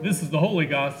This is the Holy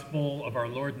Gospel of our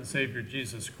Lord and Savior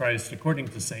Jesus Christ according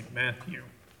to St. Matthew.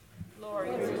 Glory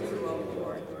to you, O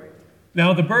Lord.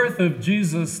 Now the birth of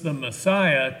Jesus the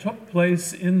Messiah took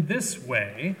place in this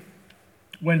way.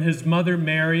 When his mother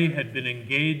Mary had been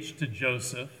engaged to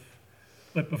Joseph,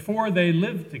 but before they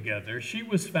lived together, she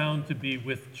was found to be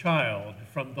with child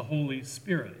from the Holy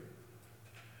Spirit.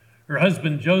 Her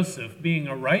husband Joseph, being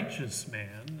a righteous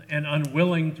man and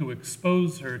unwilling to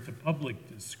expose her to public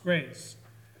disgrace,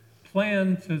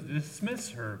 planned to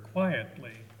dismiss her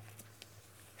quietly.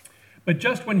 But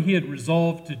just when he had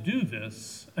resolved to do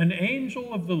this, an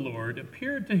angel of the Lord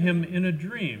appeared to him in a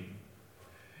dream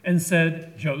and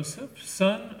said, "Joseph,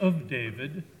 son of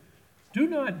David, do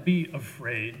not be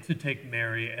afraid to take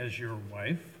Mary as your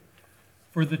wife,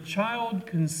 for the child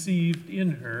conceived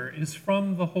in her is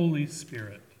from the Holy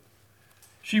Spirit.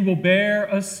 She will bear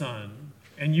a son,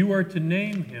 and you are to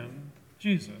name him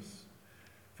Jesus,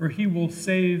 for he will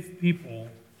save people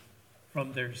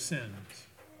from their sins."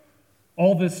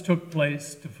 All this took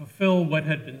place to fulfill what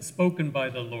had been spoken by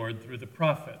the Lord through the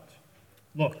prophet.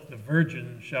 "Look, the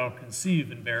virgin shall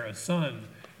conceive and bear a son,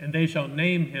 and they shall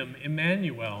name him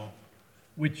Emmanuel,"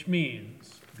 which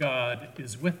means God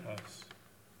is with us.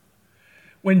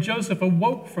 When Joseph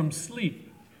awoke from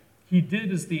sleep, he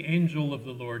did as the angel of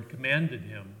the Lord commanded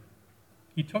him.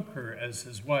 He took her as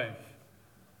his wife,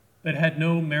 but had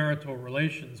no marital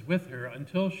relations with her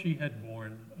until she had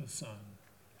borne a son.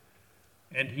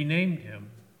 And he named him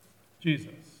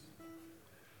Jesus.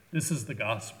 This is the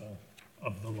gospel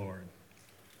of the Lord.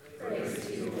 Praise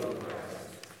to you, O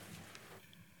Christ.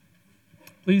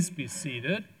 Please be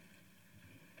seated.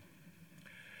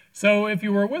 So if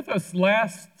you were with us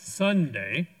last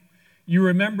Sunday, you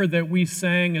remember that we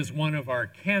sang as one of our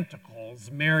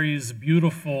canticles Mary's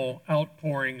beautiful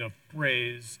outpouring of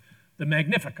praise, the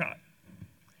Magnificat.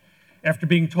 After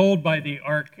being told by the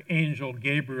archangel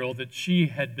Gabriel that she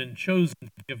had been chosen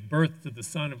to give birth to the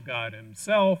Son of God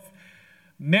himself,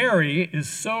 Mary is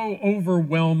so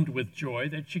overwhelmed with joy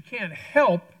that she can't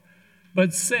help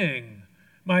but sing,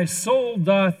 "My soul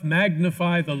doth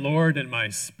magnify the Lord, and my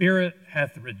spirit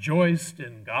hath rejoiced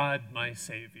in God my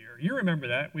Savior." You remember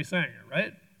that? We sang it,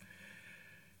 right?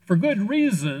 For good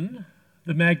reason,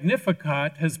 the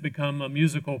Magnificat has become a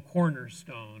musical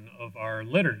cornerstone of our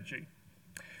liturgy.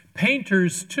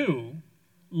 Painters, too,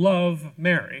 love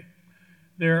Mary.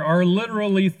 There are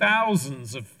literally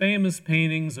thousands of famous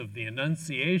paintings of the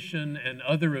Annunciation and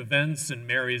other events in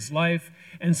Mary's life,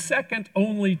 and second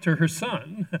only to her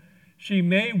son, she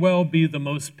may well be the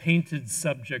most painted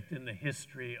subject in the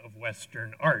history of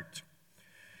Western art.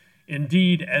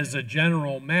 Indeed, as a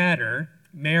general matter,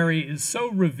 Mary is so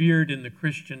revered in the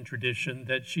Christian tradition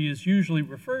that she is usually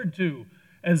referred to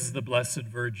as the Blessed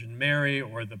Virgin Mary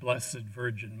or the Blessed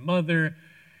Virgin Mother,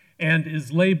 and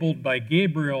is labeled by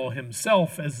Gabriel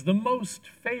himself as the most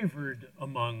favored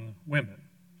among women.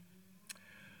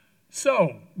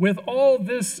 So, with all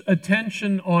this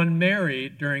attention on Mary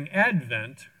during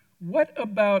Advent, what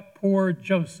about poor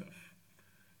Joseph,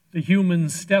 the human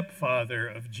stepfather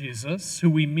of Jesus,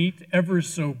 who we meet ever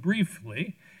so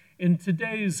briefly in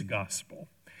today's gospel?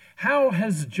 How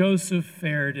has Joseph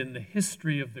fared in the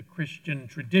history of the Christian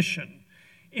tradition,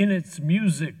 in its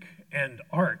music and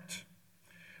art?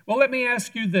 Well, let me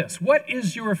ask you this. What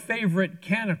is your favorite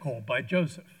canticle by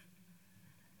Joseph?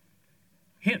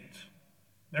 Hint,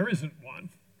 there isn't one.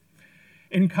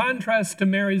 In contrast to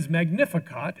Mary's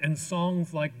Magnificat and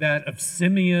songs like that of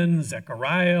Simeon,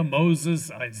 Zechariah, Moses,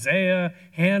 Isaiah,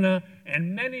 Hannah,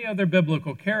 and many other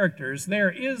biblical characters, there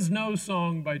is no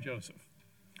song by Joseph.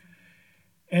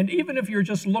 And even if you're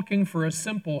just looking for a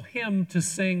simple hymn to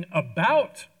sing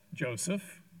about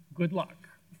Joseph, good luck.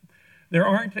 There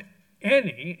aren't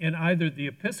any in either the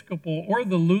Episcopal or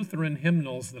the Lutheran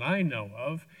hymnals that I know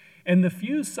of, and the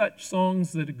few such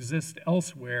songs that exist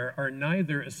elsewhere are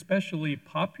neither especially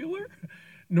popular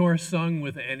nor sung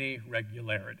with any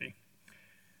regularity.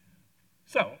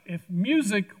 So, if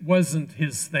music wasn't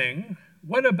his thing,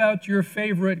 what about your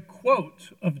favorite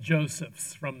quote of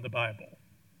Joseph's from the Bible?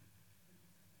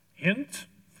 Hint,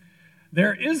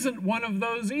 there isn't one of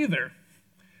those either.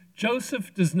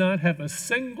 Joseph does not have a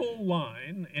single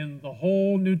line in the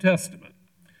whole New Testament.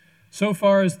 So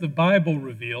far as the Bible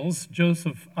reveals,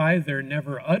 Joseph either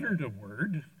never uttered a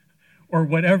word, or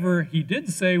whatever he did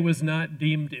say was not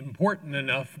deemed important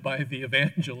enough by the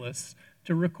evangelists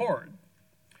to record.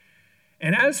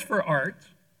 And as for art,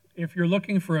 if you're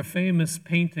looking for a famous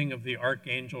painting of the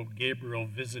archangel Gabriel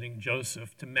visiting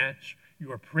Joseph to match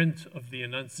your print of the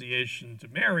Annunciation to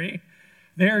Mary,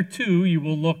 there too you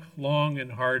will look long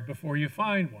and hard before you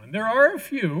find one. There are a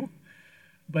few,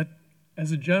 but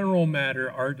As a general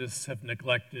matter, artists have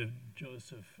neglected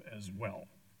Joseph as well.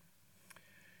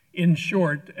 In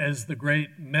short, as the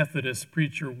great Methodist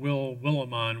preacher Will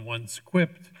Willimon once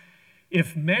quipped,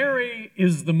 if Mary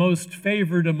is the most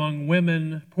favored among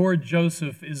women, poor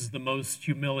Joseph is the most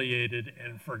humiliated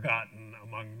and forgotten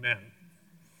among men.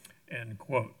 End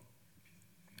quote.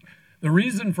 The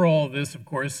reason for all this, of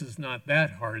course, is not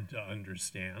that hard to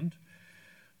understand.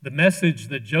 The message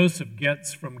that Joseph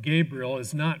gets from Gabriel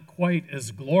is not quite as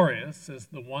glorious as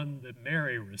the one that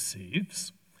Mary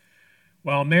receives.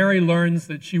 While Mary learns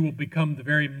that she will become the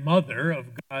very mother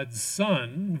of God's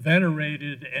Son,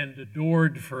 venerated and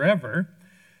adored forever,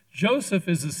 Joseph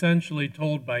is essentially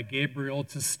told by Gabriel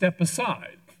to step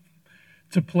aside,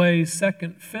 to play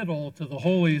second fiddle to the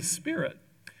Holy Spirit,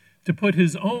 to put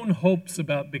his own hopes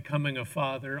about becoming a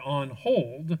father on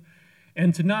hold,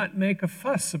 and to not make a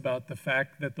fuss about the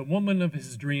fact that the woman of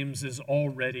his dreams is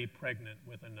already pregnant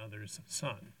with another's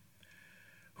son.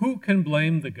 Who can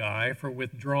blame the guy for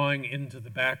withdrawing into the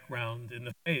background in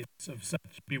the face of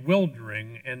such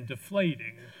bewildering and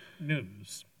deflating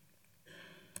news?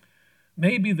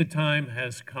 Maybe the time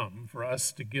has come for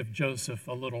us to give Joseph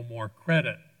a little more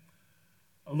credit,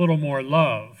 a little more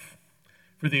love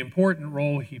for the important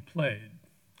role he played.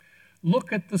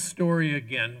 Look at the story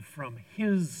again from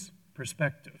his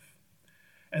perspective.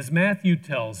 As Matthew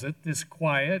tells it, this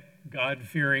quiet,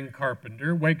 God-fearing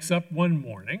carpenter wakes up one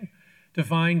morning to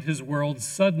find his world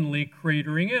suddenly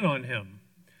cratering in on him.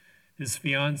 His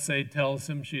fiancée tells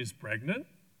him she's pregnant.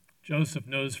 Joseph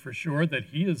knows for sure that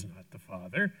he is not the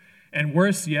father. And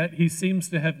worse yet, he seems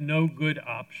to have no good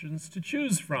options to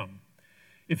choose from.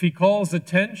 If he calls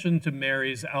attention to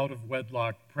Mary's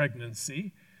out-of-wedlock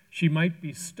pregnancy, she might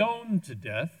be stoned to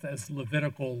death as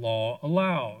Levitical law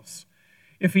allows.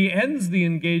 If he ends the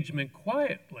engagement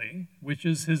quietly, which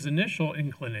is his initial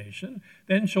inclination,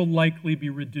 then she'll likely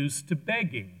be reduced to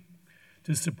begging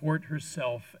to support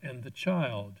herself and the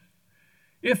child.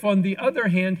 If, on the other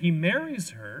hand, he marries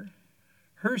her,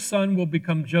 her son will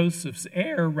become Joseph's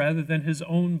heir rather than his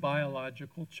own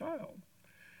biological child.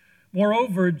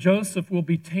 Moreover, Joseph will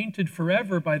be tainted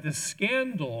forever by the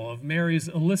scandal of Mary's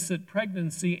illicit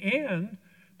pregnancy and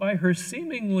by her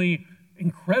seemingly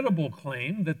incredible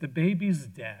claim that the baby's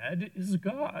dad is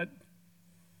God.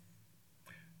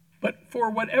 But for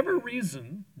whatever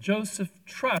reason, Joseph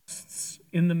trusts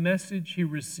in the message he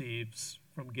receives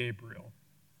from Gabriel.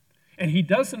 And he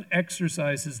doesn't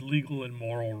exercise his legal and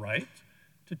moral right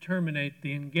to terminate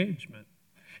the engagement.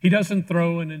 He doesn't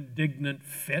throw an indignant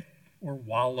fit or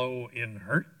wallow in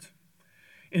hurt.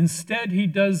 Instead, he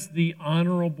does the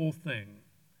honorable thing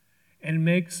and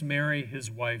makes Mary his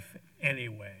wife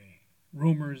anyway.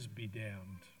 Rumors be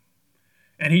damned.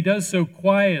 And he does so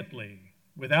quietly,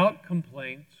 without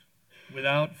complaint,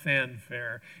 without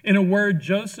fanfare. In a word,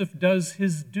 Joseph does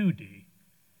his duty.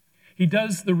 He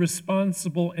does the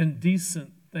responsible and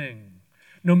decent thing,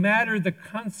 no matter the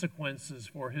consequences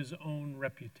for his own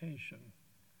reputation.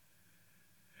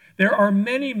 There are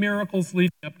many miracles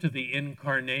leading up to the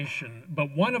incarnation,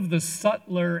 but one of the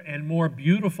subtler and more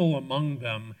beautiful among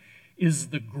them is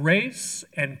the grace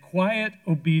and quiet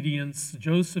obedience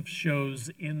Joseph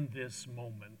shows in this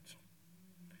moment.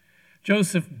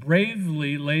 Joseph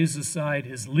bravely lays aside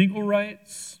his legal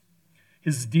rights,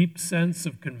 his deep sense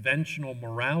of conventional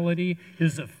morality,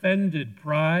 his offended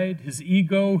pride, his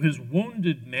ego, his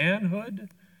wounded manhood,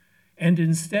 and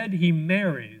instead he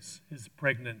marries his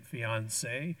pregnant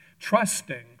fiancée,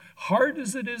 trusting, hard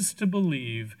as it is to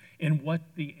believe, in what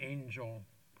the angel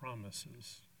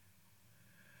promises.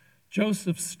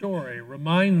 Joseph's story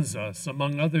reminds us,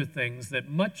 among other things, that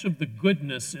much of the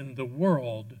goodness in the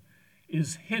world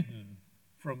is hidden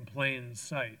from plain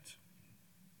sight.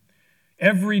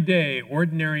 Every day,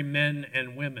 ordinary men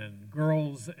and women,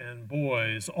 girls and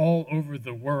boys all over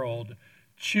the world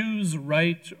choose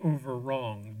right over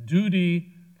wrong,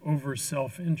 duty over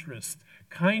self-interest,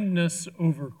 kindness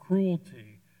over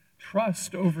cruelty,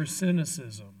 trust over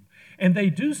cynicism, and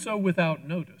they do so without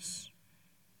notice.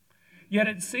 Yet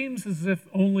it seems as if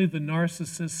only the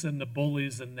narcissists and the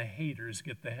bullies and the haters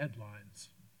get the headlines.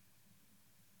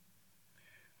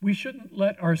 We shouldn't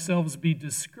let ourselves be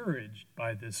discouraged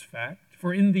by this fact,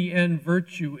 for in the end,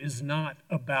 virtue is not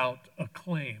about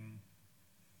acclaim.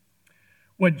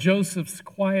 What Joseph's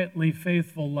quietly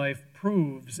faithful life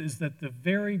proves is that the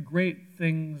very great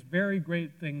things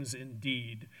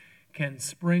indeed, can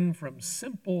spring from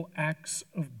simple acts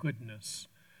of goodness,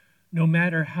 no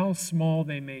matter how small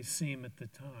they may seem at the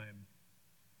time.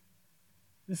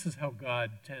 This is how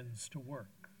God tends to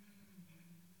work.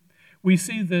 We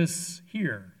see this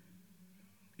here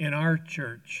in our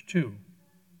church too.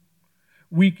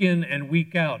 Week in and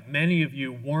week out, many of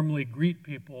you warmly greet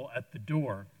people at the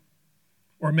door,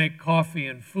 or make coffee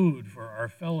and food for our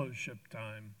fellowship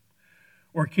time,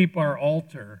 or keep our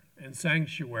altar and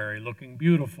sanctuary looking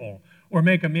beautiful, or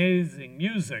make amazing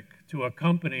music to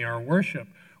accompany our worship,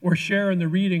 or share in the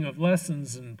reading of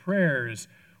lessons and prayers,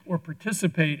 or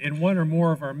participate in one or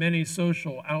more of our many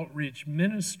social outreach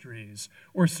ministries,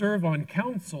 or serve on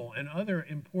council and other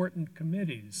important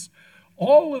committees.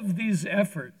 All of these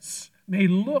efforts may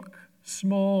look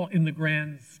small in the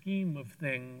grand scheme of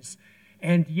things,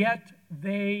 and yet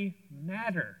they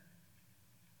matter.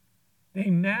 They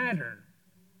matter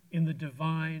in the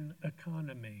divine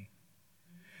economy.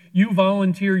 You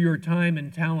volunteer your time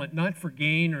and talent not for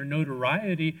gain or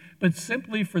notoriety, but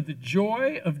simply for the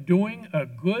joy of doing a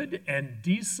good and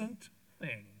decent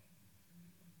thing.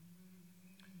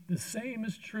 The same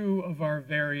is true of our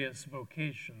various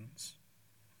vocations.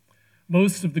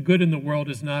 Most of the good in the world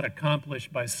is not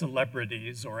accomplished by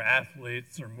celebrities or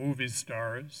athletes or movie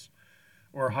stars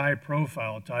or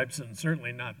high-profile types, and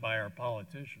certainly not by our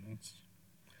politicians.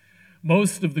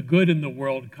 Most of the good in the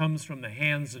world comes from the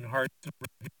hands and hearts of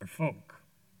regular folk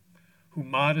who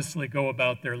modestly go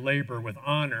about their labor with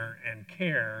honor and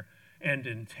care and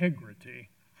integrity.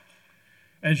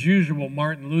 As usual,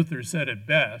 Martin Luther said it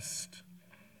best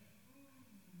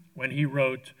when he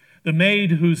wrote, "The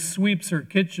maid who sweeps her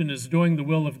kitchen is doing the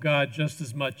will of God just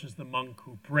as much as the monk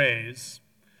who prays,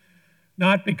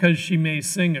 not because she may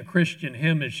sing a Christian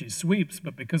hymn as she sweeps,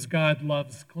 but because God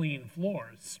loves clean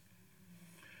floors.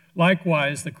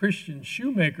 Likewise, the Christian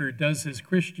shoemaker does his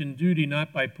Christian duty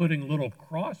not by putting little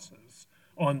crosses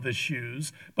on the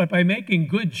shoes, but by making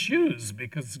good shoes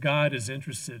because God is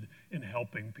interested in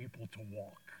helping people to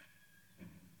walk."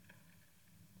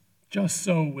 Just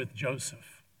so with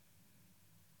Joseph.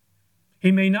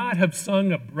 He may not have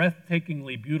sung a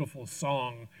breathtakingly beautiful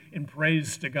song in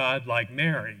praise to God like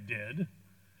Mary did,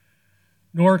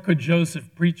 nor could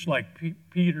Joseph preach like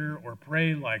Peter or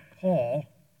pray like Paul.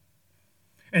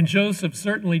 And Joseph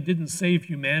certainly didn't save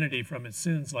humanity from its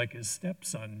sins like his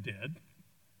stepson did.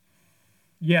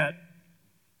 Yet,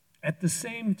 at the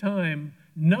same time,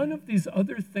 none of these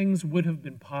other things would have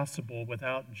been possible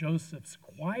without Joseph's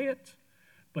quiet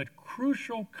but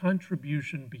crucial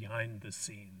contribution behind the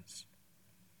scenes.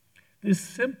 This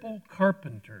simple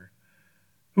carpenter,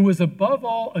 who was above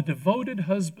all a devoted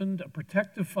husband, a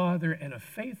protective father, and a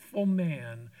faithful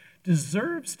man,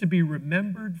 deserves to be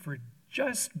remembered for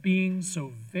just being so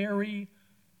very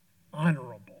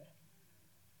honorable.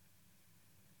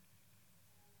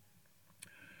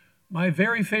 My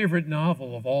very favorite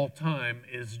novel of all time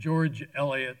is George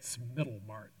Eliot's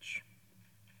Middlemarch,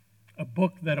 a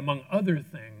book that, among other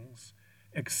things,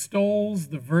 extols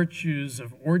the virtues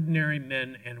of ordinary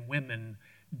men and women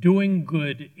doing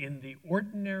good in the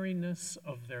ordinariness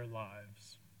of their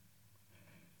lives.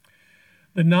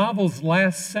 The novel's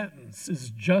last sentence is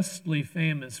justly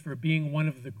famous for being one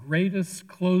of the greatest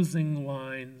closing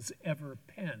lines ever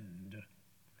penned.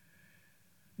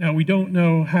 Now, we don't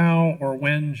know how or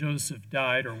when Joseph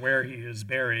died or where he is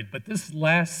buried, but this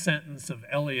last sentence of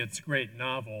Eliot's great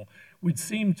novel would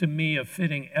seem to me a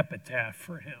fitting epitaph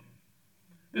for him.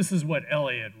 This is what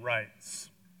Eliot writes,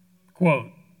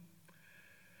 quote,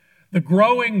 "The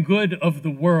growing good of the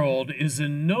world is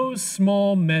in no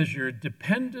small measure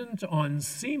dependent on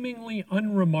seemingly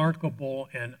unremarkable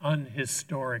and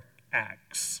unhistoric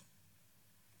acts,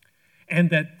 and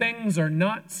that things are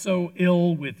not so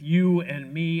ill with you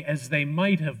and me as they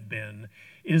might have been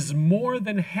is more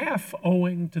than half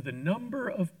owing to the number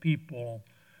of people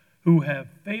who have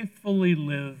faithfully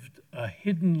lived a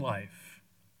hidden life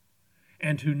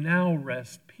and who now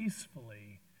rest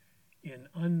peacefully in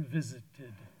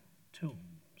unvisited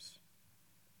tombs."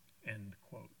 End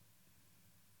quote.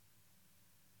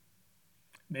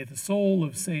 May the soul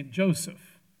of St.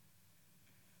 Joseph,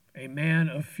 a man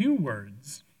of few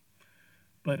words,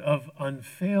 but of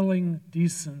unfailing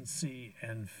decency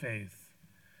and faith,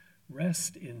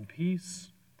 rest in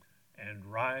peace and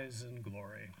rise in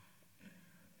glory.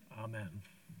 Amen.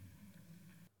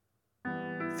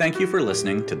 Thank you for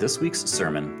listening to this week's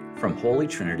sermon from Holy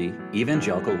Trinity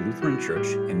Evangelical Lutheran Church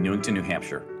in Newington, New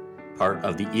Hampshire, part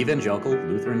of the Evangelical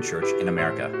Lutheran Church in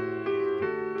America.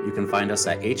 You can find us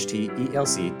at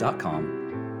hteLC.com,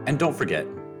 and don't forget,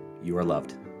 you are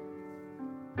loved.